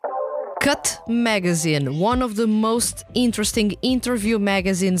Cut Magazine, one of the most interesting interview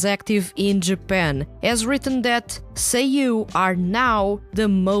magazines active in Japan, has written that seiyuu are now the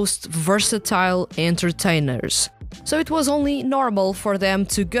most versatile entertainers. So it was only normal for them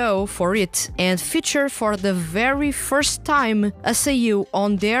to go for it and feature for the very first time a seiyuu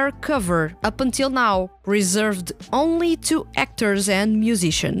on their cover, up until now reserved only to actors and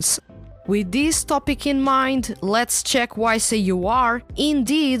musicians. With this topic in mind, let's check why seiyuu are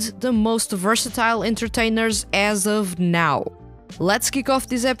indeed the most versatile entertainers as of now. Let's kick off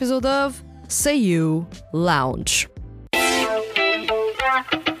this episode of Seiyuu Lounge.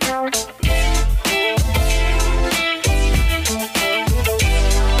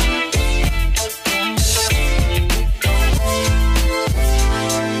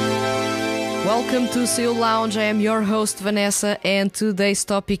 Welcome to Seiyuu Lounge. I am your host Vanessa, and today's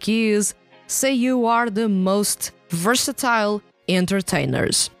topic is seiyuu are the most versatile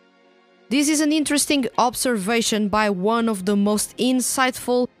entertainers. This is an interesting observation by one of the most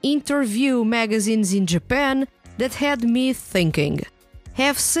insightful interview magazines in Japan that had me thinking,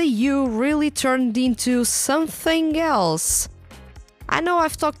 have seiyuu really turned into something else? I know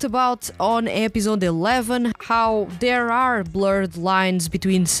I've talked about on episode 11 how there are blurred lines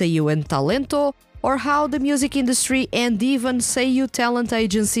between seiyuu and talento, or how the music industry and even seiyuu talent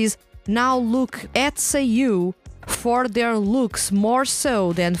agencies now look at seiyuu for their looks more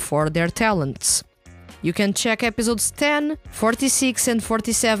so than for their talents. You can check episodes 10, 46 and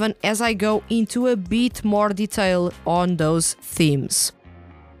 47 as I go into a bit more detail on those themes.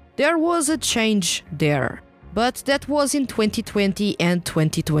 There was a change there, but that was in 2020 and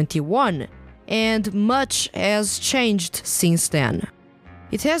 2021, and much has changed since then.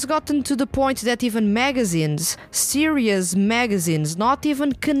 It has gotten to the point that even magazines, serious magazines not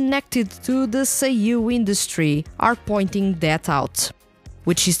even connected to the seiyuu industry, are pointing that out.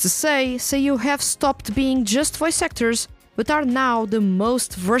 Which is to say, seiyuu have stopped being just voice actors, but are now the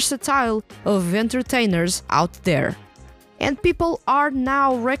most versatile of entertainers out there. And people are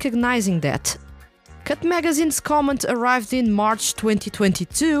now recognizing that. Cut Magazine's comment arrived in March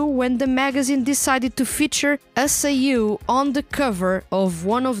 2022 when the magazine decided to feature a seiyuu on the cover of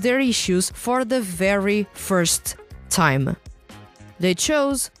one of their issues for the very first time. They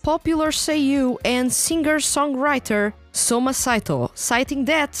chose popular seiyuu and singer-songwriter Soma Saito, citing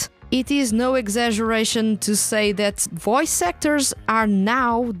that it is no exaggeration to say that voice actors are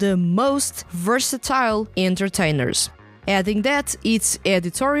now the most versatile entertainers. Adding that its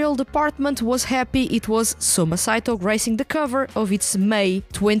editorial department was happy it was Soma Saito gracing the cover of its May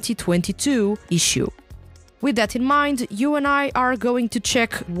 2022 issue. With that in mind, you and I are going to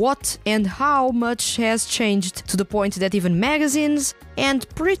check what and how much has changed to the point that even magazines and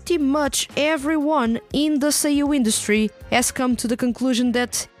pretty much everyone in the seiyuu industry has come to the conclusion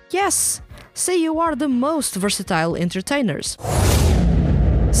that yes, seiyuu are the most versatile entertainers.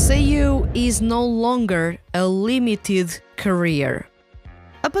 Seiyuu is no longer a limited career.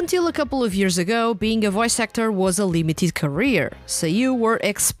 Up until a couple of years ago, being a voice actor was a limited career. Seiyuu were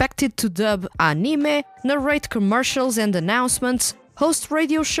expected to dub anime, narrate commercials and announcements, host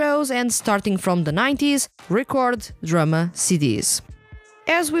radio shows, and starting from the 90s, record drama CDs.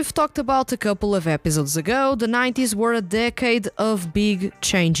 As we've talked about a couple of episodes ago, the 90s were a decade of big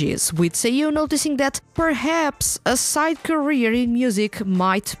changes, with seiyuu noticing that perhaps a side career in music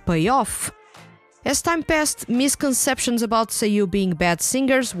might pay off. As time passed, misconceptions about seiyuu being bad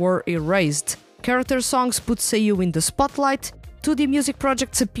singers were erased. Character songs put seiyuu in the spotlight, 2D music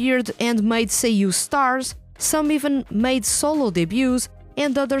projects appeared and made seiyuu stars, some even made solo debuts,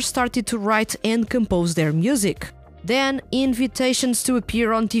 and others started to write and compose their music. Then, invitations to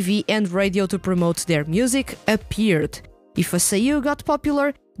appear on TV and radio to promote their music appeared. If a seiyuu got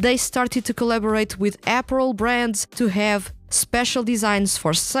popular, they started to collaborate with apparel brands to have special designs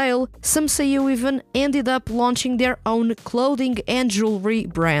for sale. Some seiyuu even ended up launching their own clothing and jewelry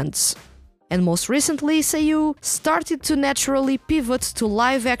brands. And most recently, seiyuu started to naturally pivot to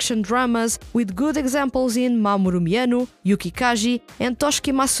live-action dramas, with good examples in Mamoru Miyano, Yuki Kaji, and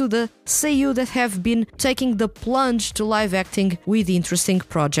Toshiki Masuda, seiyuu that have been taking the plunge to live acting with interesting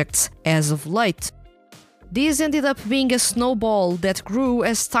projects as of late. This ended up being a snowball that grew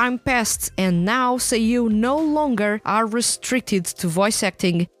as time passed, and now seiyuu no longer are restricted to voice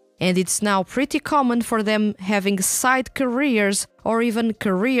acting, and it's now pretty common for them having side careers or even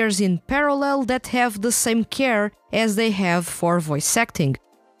careers in parallel that have the same care as they have for voice acting.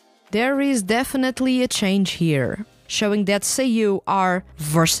 There is definitely a change here, showing that seiyuu are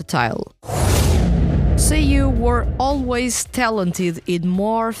versatile. Seiyuu were always talented in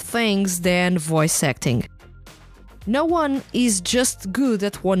more things than voice acting. No one is just good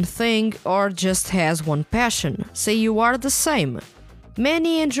at one thing or just has one passion. Seiyuu are the same.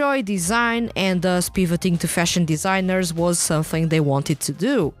 Many enjoy design and thus pivoting to fashion designers was something they wanted to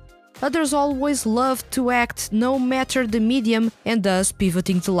do. Others always loved to act no matter the medium and thus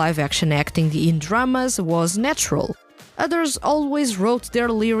pivoting to live-action acting in dramas was natural. Others always wrote their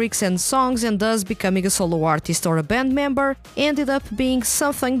lyrics and songs and thus becoming a solo artist or a band member ended up being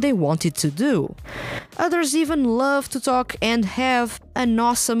something they wanted to do. Others even love to talk and have an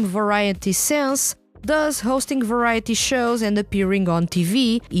awesome variety sense, thus hosting variety shows and appearing on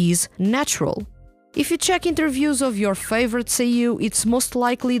TV is natural. If you check interviews of your favorite seiyuu, it's most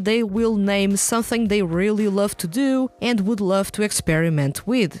likely they will name something they really love to do and would love to experiment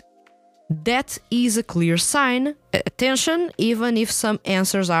with. That is a clear sign. Attention, even if some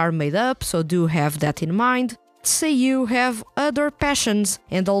answers are made up, so do have that in mind. Seiyuu have other passions,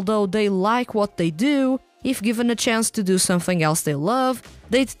 and although they like what they do, if given a chance to do something else they love,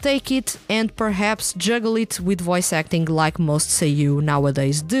 they'd take it and perhaps juggle it with voice acting like most seiyuu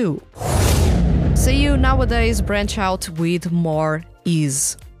nowadays do. Seiyuu nowadays branch out with more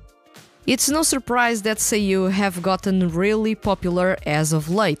ease. It's no surprise that seiyuu have gotten really popular as of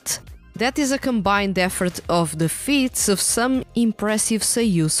late. That is a combined effort of the feats of some impressive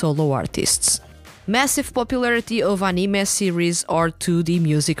seiyuu solo artists. Massive popularity of anime series or 2D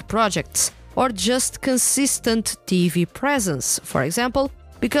music projects, or just consistent TV presence, for example,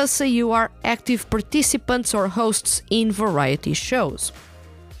 because seiyuu are active participants or hosts in variety shows.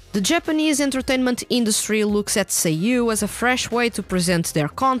 The Japanese entertainment industry looks at seiyuu as a fresh way to present their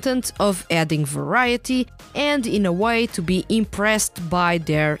content, of adding variety, and in a way to be impressed by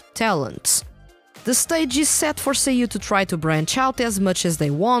their talents. The stage is set for seiyuu to try to branch out as much as they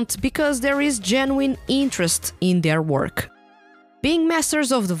want because there is genuine interest in their work. Being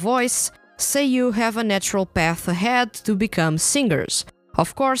masters of the voice, seiyuu have a natural path ahead to become singers.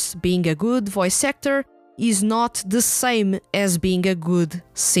 Of course, being a good voice actor is not the same as being a good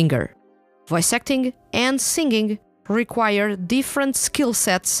singer. Voice acting and singing require different skill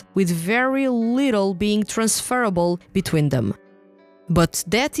sets with very little being transferable between them. But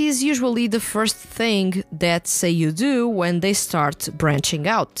that is usually the first thing that seiyuu do when they start branching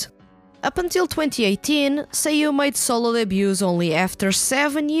out. Up until 2018, seiyuu made solo debuts only after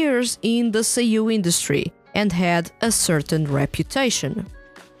 7 years in the seiyuu industry and had a certain reputation.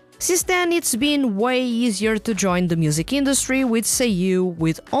 Since then, it's been way easier to join the music industry with seiyuu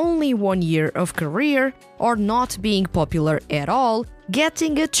with only 1 year of career or not being popular at all,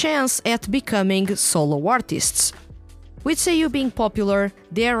 getting a chance at becoming solo artists. With seiyuu being popular,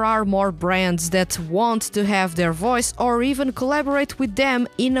 there are more brands that want to have their voice or even collaborate with them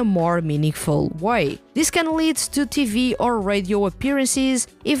in a more meaningful way. This can lead to TV or radio appearances,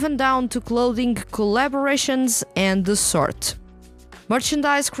 even down to clothing collaborations and the sort.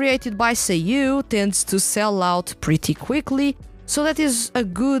 Merchandise created by seiyuu tends to sell out pretty quickly, so that is a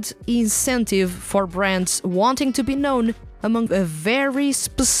good incentive for brands wanting to be known among a very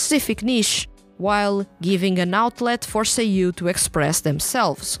specific niche, while giving an outlet for seiyuu to express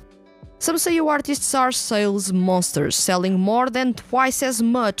themselves. Some seiyuu artists are sales monsters, selling more than twice as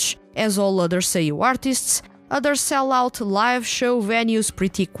much as all other seiyuu artists. Others sell out live show venues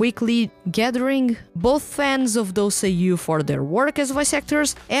pretty quickly, gathering both fans of those seiyuu for their work as voice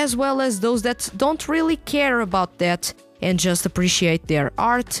actors, as well as those that don't really care about that and just appreciate their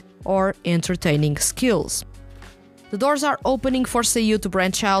art or entertaining skills. The doors are opening for seiyuu to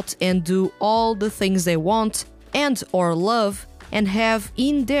branch out and do all the things they want and or love and have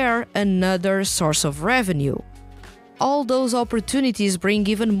in there another source of revenue. All those opportunities bring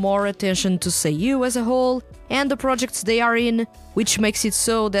even more attention to seiyuu as a whole and the projects they are in, which makes it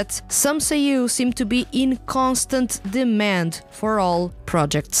so that some seiyuu seem to be in constant demand for all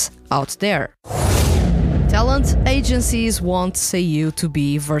projects out there. Talent agencies want seiyuu to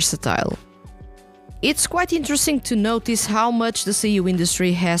be versatile. It's quite interesting to notice how much the seiyuu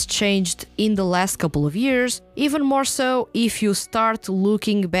industry has changed in the last couple of years, even more so if you start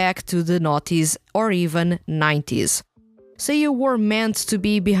looking back to the noughties or even 90s. Seiyuu were meant to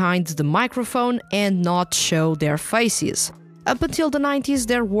be behind the microphone and not show their faces. Up until the 90s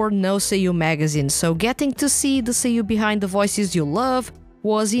there were no seiyuu magazines, so getting to see the seiyuu behind the voices you love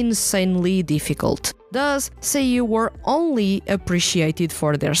was insanely difficult. Thus, seiyuu were only appreciated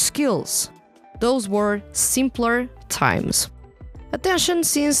for their skills. Those were simpler times. Attention,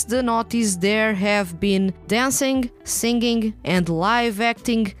 since the noughties there have been dancing, singing and live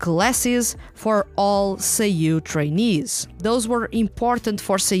acting classes for all seiyuu trainees. Those were important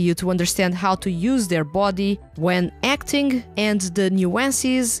for seiyuu to understand how to use their body when acting and the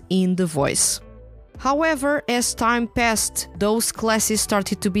nuances in the voice. However, as time passed, those classes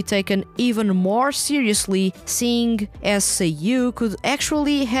started to be taken even more seriously, seeing as seiyuu could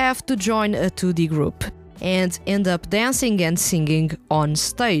actually have to join a 2D group and end up dancing and singing on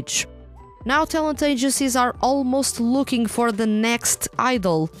stage. Now talent agencies are almost looking for the next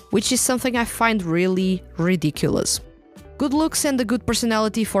idol, which is something I find really ridiculous. Good looks and a good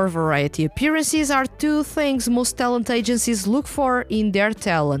personality for variety appearances are two things most talent agencies look for in their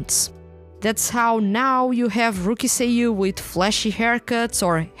talents. That's how now you have rookie seiyuu with flashy haircuts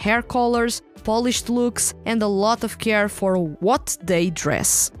or hair colors, polished looks, and a lot of care for what they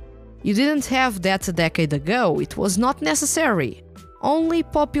dress. You didn't have that a decade ago, it was not necessary. Only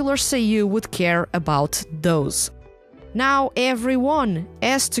popular seiyuu would care about those. Now everyone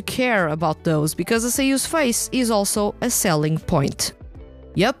has to care about those because a seiyuu's face is also a selling point.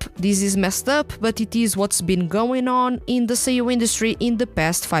 Yup, this is messed up, but it is what's been going on in the seiyuu industry in the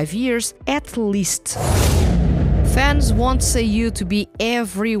past 5 years, at least. Fans want seiyuu to be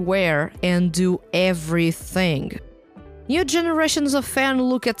everywhere and do everything. New generations of fans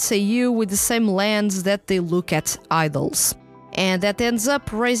look at seiyuu with the same lens that they look at idols. And that ends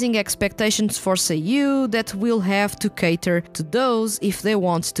up raising expectations for seiyuu that will have to cater to those if they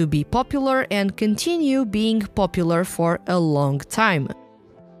want to be popular and continue being popular for a long time.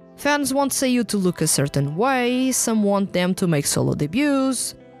 Fans want seiyuu to look a certain way, some want them to make solo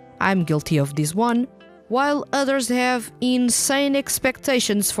debuts, I'm guilty of this one, while others have insane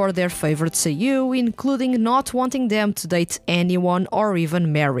expectations for their favorite seiyuu, including not wanting them to date anyone or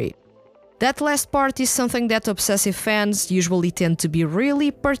even marry. That last part is something that obsessive fans usually tend to be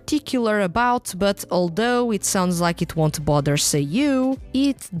really particular about, but although it sounds like it won't bother seiyuu,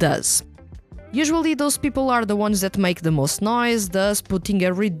 it does. Usually those people are the ones that make the most noise, thus putting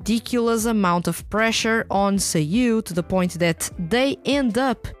a ridiculous amount of pressure on seiyuu to the point that they end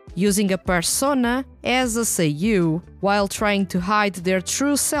up using a persona as a seiyuu while trying to hide their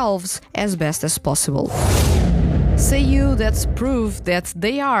true selves as best as possible. Seiyuu that prove that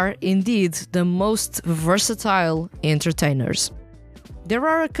they are indeed the most versatile entertainers. There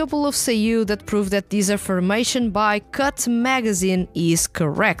are a couple of seiyuu that prove that this affirmation by Cut Magazine is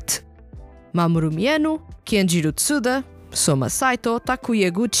correct. Mamoru Miyano, Kenjiro Tsuda, Soma Saito, Takuya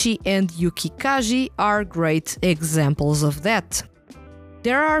Guchi, and Yuki Kaji are great examples of that.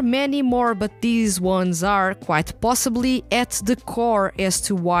 There are many more, but these ones are quite possibly at the core as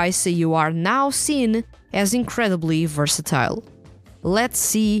to why seiyuu are now seen as incredibly versatile. Let's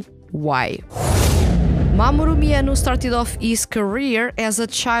see why. Mamoru Miyano started off his career as a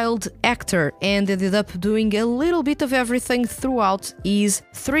child actor and ended up doing a little bit of everything throughout his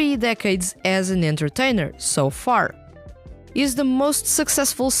 3 decades as an entertainer so far. He's the most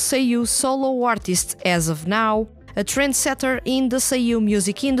successful seiyuu solo artist as of now, a trendsetter in the seiyuu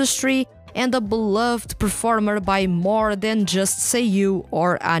music industry, and a beloved performer by more than just seiyuu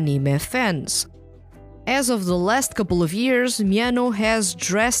or anime fans. As of the last couple of years, Miyano has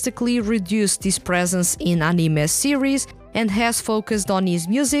drastically reduced his presence in anime series and has focused on his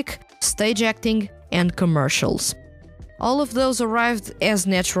music, stage acting, and commercials. All of those arrived as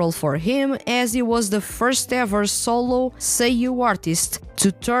natural for him, as he was the first ever solo seiyuu artist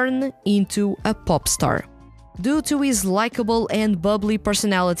to turn into a pop star. Due to his likable and bubbly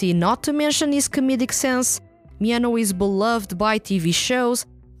personality, not to mention his comedic sense, Miyano is beloved by TV shows,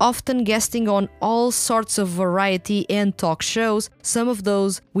 often guesting on all sorts of variety and talk shows, some of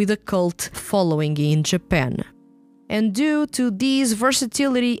those with a cult following in Japan. And due to this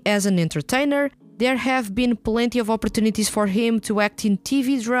versatility as an entertainer, there have been plenty of opportunities for him to act in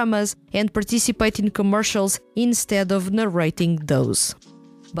TV dramas and participate in commercials instead of narrating those.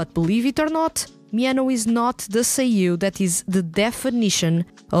 But believe it or not, Miyano is not the seiyuu that is the definition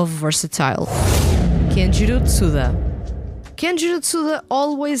of versatile. Kenjiro Tsuda. Kenjiro Tsuda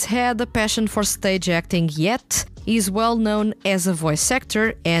always had a passion for stage acting, yet is well known as a voice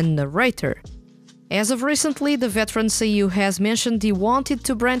actor and narrator. As of recently, the veteran seiyuu has mentioned he wanted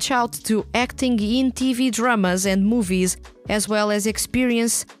to branch out to acting in TV dramas and movies, as well as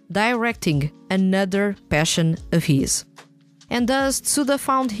experience directing, another passion of his. And thus, Tsuda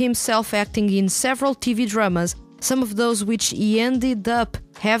found himself acting in several TV dramas, some of those which he ended up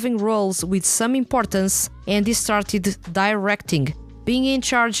having roles with some importance, and he started directing, being in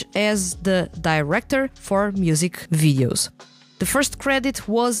charge as the director for music videos. The first credit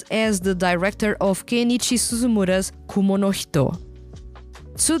was as the director of Kenichi Suzumura's Kumo no Hito.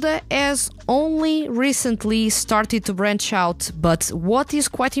 Tsuda has only recently started to branch out, but what is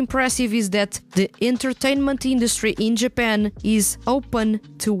quite impressive is that the entertainment industry in Japan is open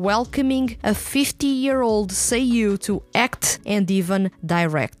to welcoming a 50-year-old seiyuu to act and even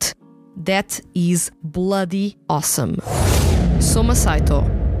direct. that is bloody awesome. Soma Saito.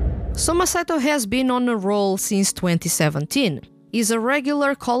 Soma Saito has been on a roll since 2017. He's a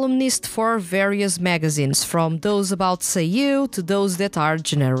regular columnist for various magazines, from those about seiyuu to those that are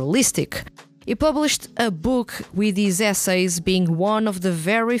generalistic. He published a book with his essays, being one of the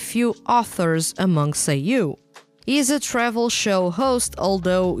very few authors among seiyuu. He is a travel show host,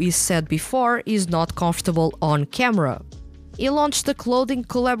 although, he said before, is not comfortable on camera. He launched a clothing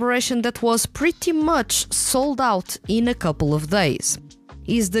collaboration that was pretty much sold out in a couple of days.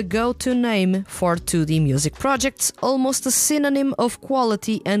 Is the go-to name for 2D music projects, almost a synonym of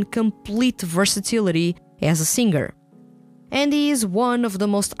quality and complete versatility as a singer. And he is one of the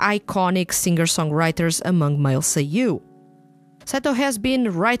most iconic singer-songwriters among male seiyuu. Saito has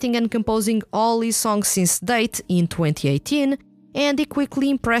been writing and composing all his songs since date in 2018, and he quickly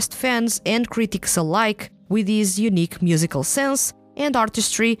impressed fans and critics alike with his unique musical sense and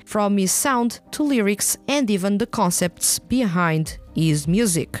artistry, from his sound to lyrics and even the concepts behind his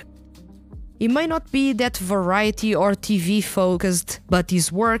music. He may not be that variety or TV focused, but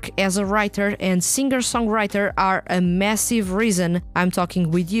his work as a writer and singer-songwriter are a massive reason I'm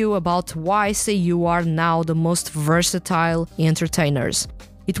talking with you about why seiyuu are now the most versatile entertainers.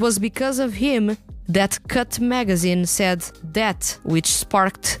 It was because of him that Cut magazine said that, which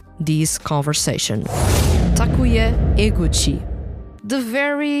sparked this conversation. Takuya Eguchi. The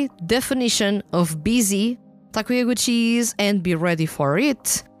very definition of busy, Takuya Eguchi is, and be ready for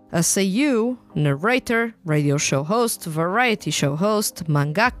it, a seiyuu, narrator, radio show host, variety show host,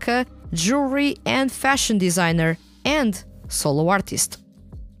 mangaka, jewelry and fashion designer, and solo artist.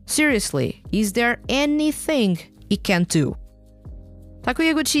 Seriously, is there anything he can't do?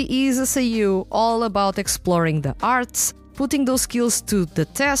 Takuya Eguchi is a seiyuu all about exploring the arts, putting those skills to the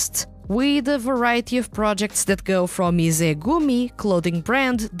test, with a variety of projects that go from his Egumi clothing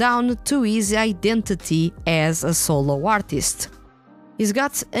brand down to his identity as a solo artist. He's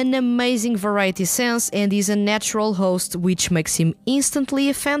got an amazing variety sense and is a natural host, which makes him instantly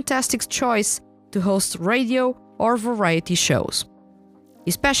a fantastic choice to host radio or variety shows.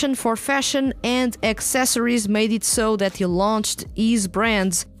 His passion for fashion and accessories made it so that he launched his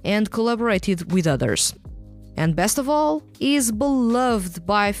brands and collaborated with others. And best of all, he is beloved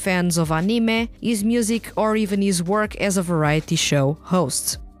by fans of anime, his music, or even his work as a variety show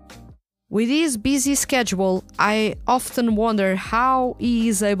host. With his busy schedule, I often wonder how he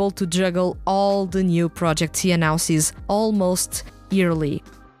is able to juggle all the new projects he announces almost yearly.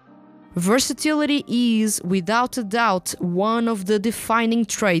 Versatility is, without a doubt, one of the defining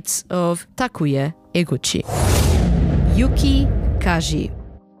traits of Takuya Eguchi. Yuki Kaji.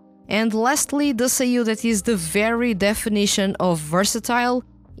 And lastly, the seiyuu that is the very definition of versatile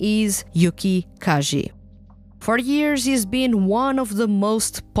is Yuki Kaji. For years, he's been one of the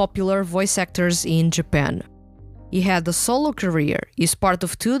most popular voice actors in Japan. He had a solo career, is part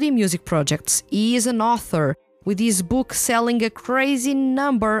of 2D music projects, he is an author, with his book selling a crazy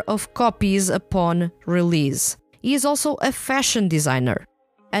number of copies upon release. He is also a fashion designer,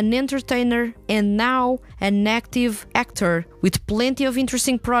 an entertainer, and now an active actor with plenty of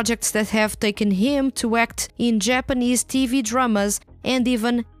interesting projects that have taken him to act in Japanese TV dramas and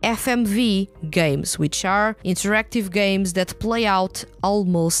even FMV games, which are interactive games that play out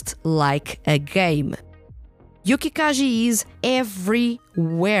almost like a game. Yuki Kaji is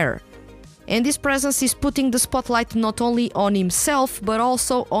everywhere, and his presence is putting the spotlight not only on himself but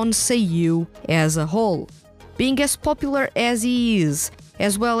also on seiyuu as a whole. Being as popular as he is,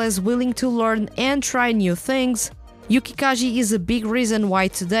 as well as willing to learn and try new things, Yuki Kaji is a big reason why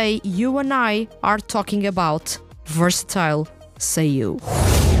today you and I are talking about versatile seiyuu.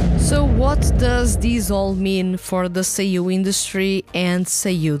 So what does this all mean for the seiyuu industry and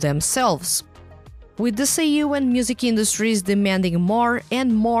seiyuu themselves? With the seiyuu and music industries demanding more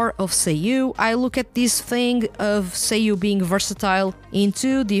and more of seiyuu, I look at this thing of seiyuu being versatile in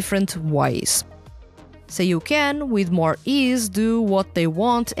two different ways. Seiyuu can, with more ease, do what they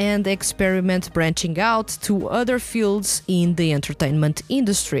want and experiment branching out to other fields in the entertainment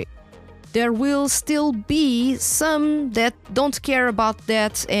industry. There will still be some that don't care about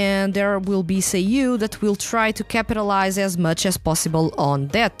that, and there will be seiyuu that will try to capitalize as much as possible on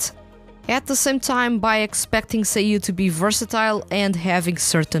that. At the same time, by expecting seiyuu to be versatile and having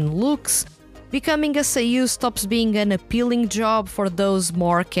certain looks, becoming a seiyuu stops being an appealing job for those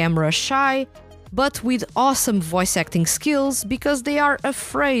more camera shy, but with awesome voice acting skills, because they are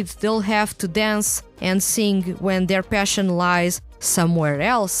afraid they'll have to dance and sing when their passion lies somewhere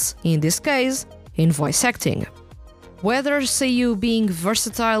else, in this case, in voice acting. Whether seiyuu being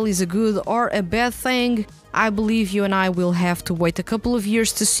versatile is a good or a bad thing, I believe you and I will have to wait a couple of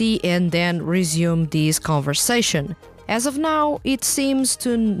years to see and then resume this conversation. As of now, it seems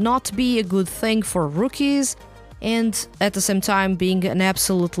to not be a good thing for rookies, and at the same time being an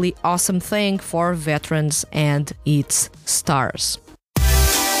absolutely awesome thing for veterans and its stars.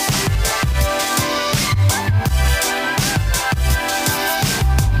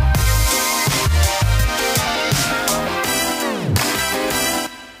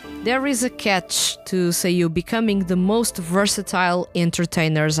 There is a catch to Seiyu becoming the most versatile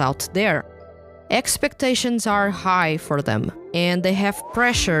entertainers out there. Expectations are high for them, and they have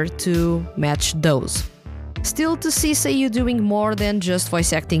pressure to match those. Still, to see Seiyu doing more than just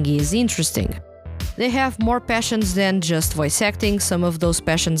voice acting is interesting. They have more passions than just voice acting. Some of those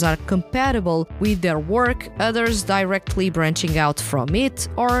passions are compatible with their work, others directly branching out from it,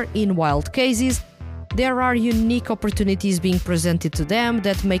 or in wild cases, there are unique opportunities being presented to them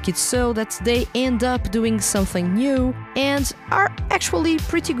that make it so that they end up doing something new and are actually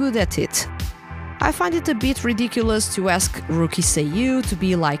pretty good at it. I find it a bit ridiculous to ask rookie Seiyu to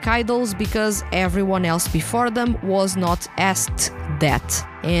be like idols because everyone else before them was not asked that,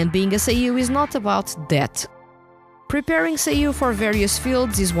 and being a Seiyu is not about that. Preparing Seiyu for various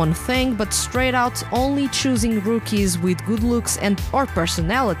fields is one thing, but straight out only choosing rookies with good looks and or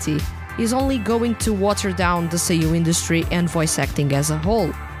personality is only going to water down the Seiyu industry and voice acting as a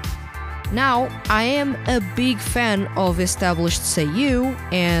whole. Now, I am a big fan of established Seiyu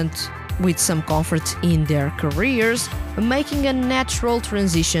and, with some comfort in their careers, making a natural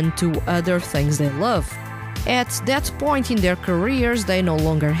transition to other things they love. At that point in their careers, they no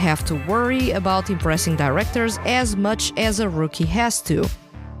longer have to worry about impressing directors as much as a rookie has to.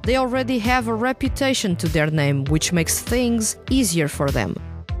 They already have a reputation to their name, which makes things easier for them.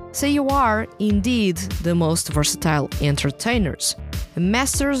 Seiyu are, indeed, the most versatile entertainers,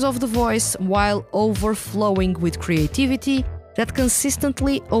 masters of the voice while overflowing with creativity that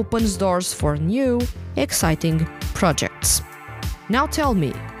consistently opens doors for new, exciting projects. Now tell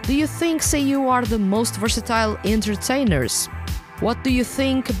me, do you think Seiyu are the most versatile entertainers? What do you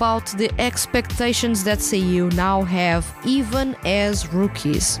think about the expectations that Seiyu now have even as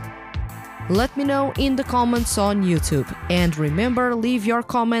rookies? Let me know in the comments on YouTube, and remember, leave your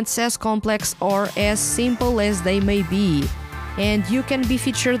comments as complex or as simple as they may be, and you can be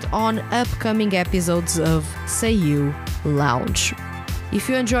featured on upcoming episodes of Seiyu Lounge. If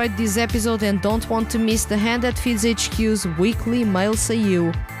you enjoyed this episode and don't want to miss the Hand That Feeds HQ's weekly Male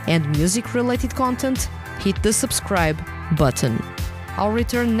Seiyu and music-related content, hit the subscribe button. I'll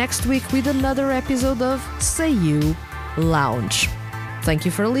return next week with another episode of Seiyu Lounge. Thank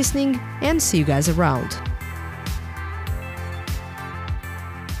you for listening, and see you guys around.